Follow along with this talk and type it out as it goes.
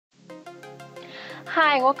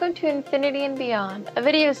Hi, welcome to Infinity and Beyond, a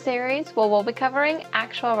video series where we'll be covering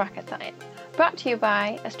actual rocket science, brought to you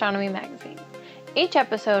by Astronomy Magazine. Each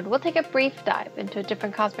episode will take a brief dive into a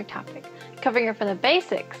different cosmic topic, covering it from the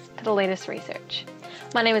basics to the latest research.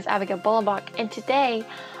 My name is Abigail Bullenbach, and today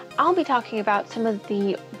I'll be talking about some of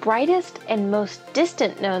the brightest and most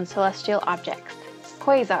distant known celestial objects,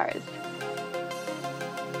 quasars.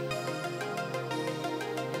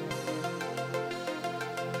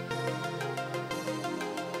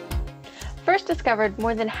 First discovered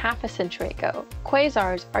more than half a century ago,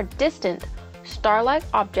 quasars are distant, star-like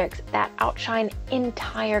objects that outshine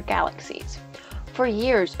entire galaxies. For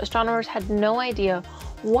years, astronomers had no idea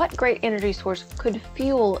what great energy source could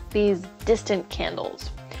fuel these distant candles.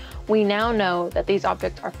 We now know that these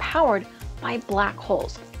objects are powered by black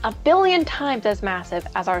holes, 1 billion times as massive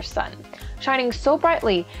as our Sun, shining so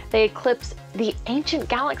brightly they eclipse the ancient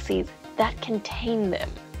galaxies that contain them.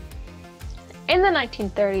 In the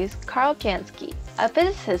 1930s, Karl Jansky, a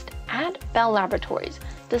physicist at Bell Laboratories,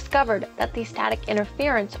 discovered that the static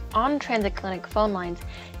interference on transatlantic phone lines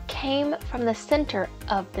came from the center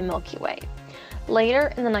of the Milky Way.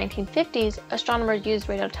 Later, in the 1950s, astronomers used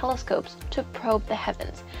radio telescopes to probe the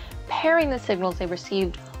heavens, pairing the signals they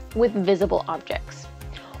received with visible objects.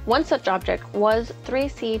 One such object was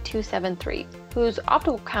 3C273, whose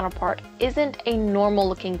optical counterpart isn't a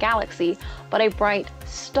normal-looking galaxy, but a bright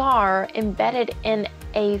star embedded in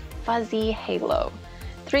a fuzzy halo.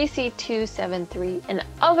 3C273 and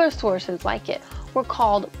other sources like it were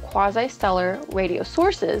called quasi-stellar radio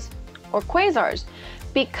sources, or quasars,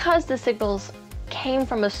 because the signals came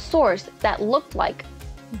from a source that looked like,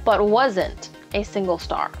 but wasn't, a single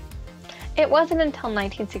star. It wasn't until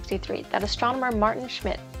 1963 that astronomer Maarten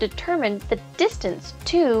Schmidt determined the distance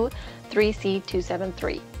to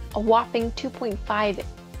 3C273, a whopping 2.5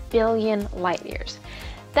 billion light years.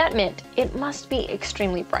 That meant it must be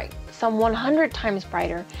extremely bright, some 100 times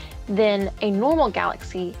brighter than a normal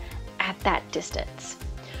galaxy at that distance.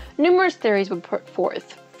 Numerous theories were put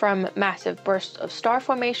forth, from massive bursts of star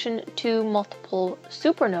formation to multiple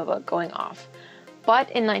supernovae going off. But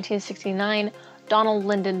in 1969, Donald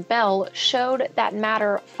Lynden Bell showed that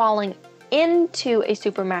matter falling into a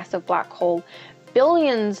supermassive black hole,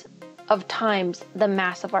 billions of times the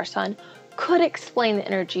mass of our Sun, could explain the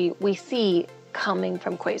energy we see coming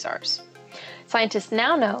from quasars. Scientists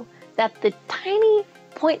now know that the tiny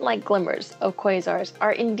point-like glimmers of quasars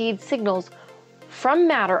are indeed signals from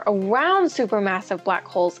matter around supermassive black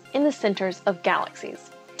holes in the centers of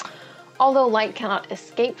galaxies. Although light cannot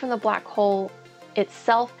escape from the black hole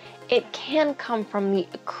itself, it can come from the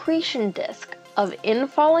accretion disk of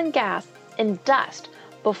infalling gas and dust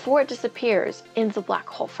before it disappears into the black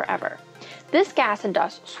hole forever. This gas and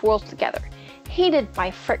dust swirls together, heated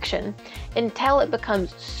by friction, until it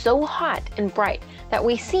becomes so hot and bright that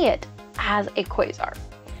we see it as a quasar.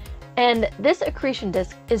 And this accretion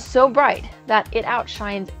disk is so bright that it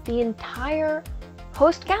outshines the entire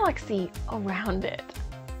host galaxy around it.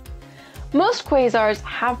 Most quasars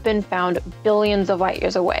have been found billions of light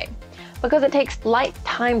years away. Because it takes light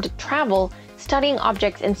time to travel, studying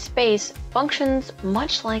objects in space functions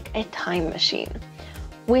much like a time machine.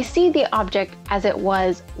 We see the object as it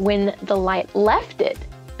was when the light left it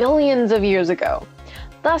billions of years ago.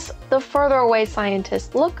 Thus, the further away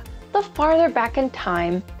scientists look, the farther back in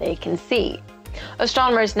time they can see.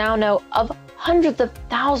 Astronomers now know of hundreds of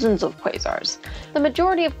thousands of quasars. The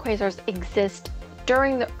majority of quasars exist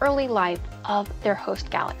during the early life of their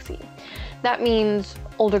host galaxy. That means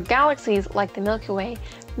older galaxies like the Milky Way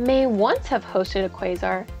may once have hosted a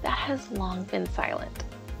quasar that has long been silent.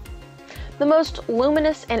 The most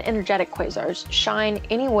luminous and energetic quasars shine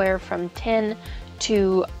anywhere from 10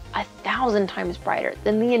 to 1,000 times brighter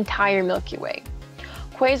than the entire Milky Way.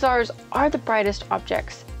 Quasars are the brightest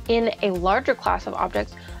objects in a larger class of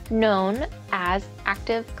objects known as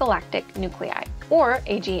active galactic nuclei, or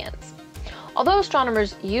AGNs. Although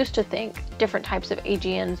astronomers used to think different types of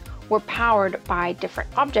AGNs were powered by different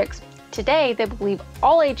objects, today they believe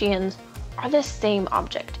all AGNs are the same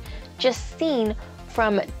object, just seen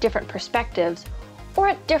from different perspectives or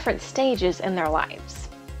at different stages in their lives.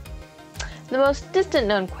 The most distant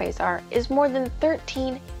known quasar is more than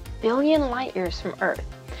 13 billion light years from Earth.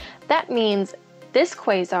 That means this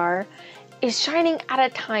quasar is shining at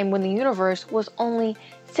a time when the universe was only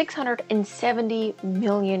 670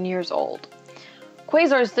 million years old.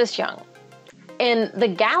 Quasars this young, and the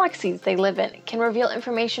galaxies they live in, can reveal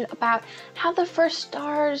information about how the first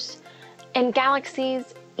stars and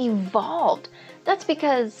galaxies evolved. That's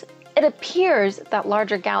because it appears that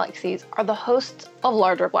larger galaxies are the hosts of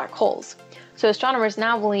larger black holes. So astronomers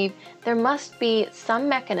now believe there must be some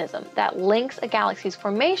mechanism that links a galaxy's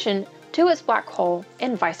formation to its black hole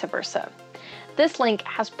and vice versa. This link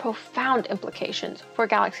has profound implications for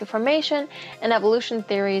galaxy formation and evolution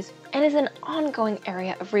theories and is an ongoing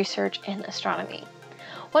area of research in astronomy.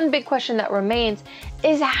 One big question that remains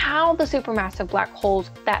is how the supermassive black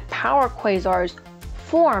holes that power quasars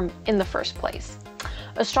form in the first place.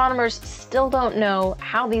 Astronomers still don't know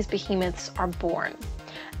how these behemoths are born.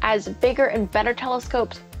 As bigger and better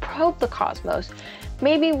telescopes probe the cosmos,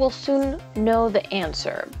 maybe we'll soon know the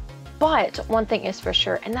answer. But one thing is for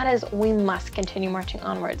sure, and that is we must continue marching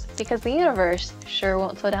onwards because the universe sure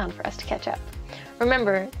won't slow down for us to catch up.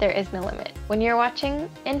 Remember, there is no limit when you're watching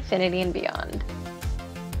Infinity and Beyond.